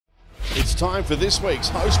It's time for this week's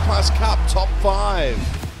Hostplus Cup Top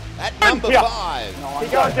 5. At number 5. Nice.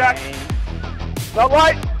 Keep going, Jack. Not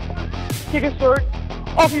right. Kick his through.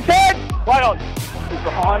 Off his head. Right on. He's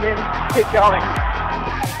behind him. Keep going.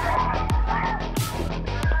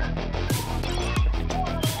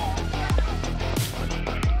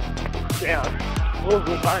 Down. All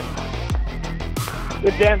good, mate.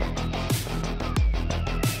 Good, Dan.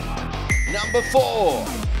 Number 4.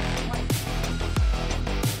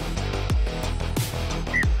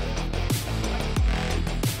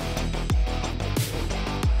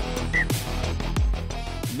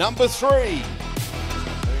 Number 3.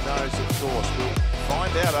 Who knows, of course. We'll find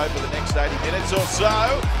out over the next 80 minutes or so.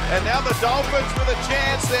 And now the Dolphins with a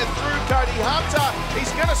chance. They're through Cody Hunter. He's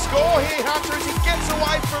going to score here, Hunter, as he gets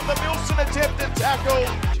away from the Wilson attempted tackle.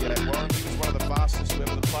 Warren, he was one of the fastest who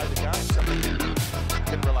ever played the game. Something you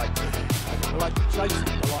can relate to. Relate to chasing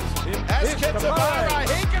the likes of him. As Ketabara,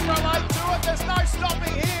 he can relate to it. There's no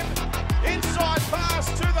stopping him. Inside pass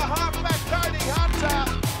to the halfback, Cody Hunter.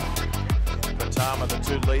 Tama, the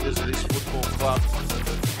two leaders of this football club.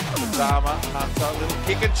 Tama, Hunter, little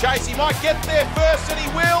kick and chase. He might get there first, and he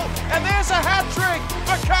will. And there's a hat-trick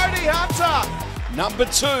for Cody Hunter. Number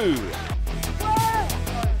 2.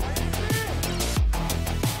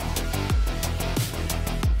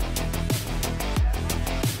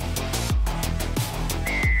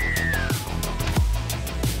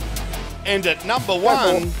 And at number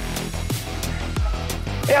 1.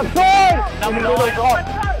 Outside! Number 9.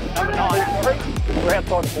 Number 9. We're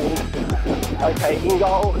outside the 40. Okay, in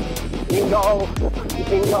goal. In goal.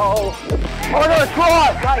 In goal. Oh, no,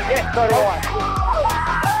 try! Right, yes, go to right.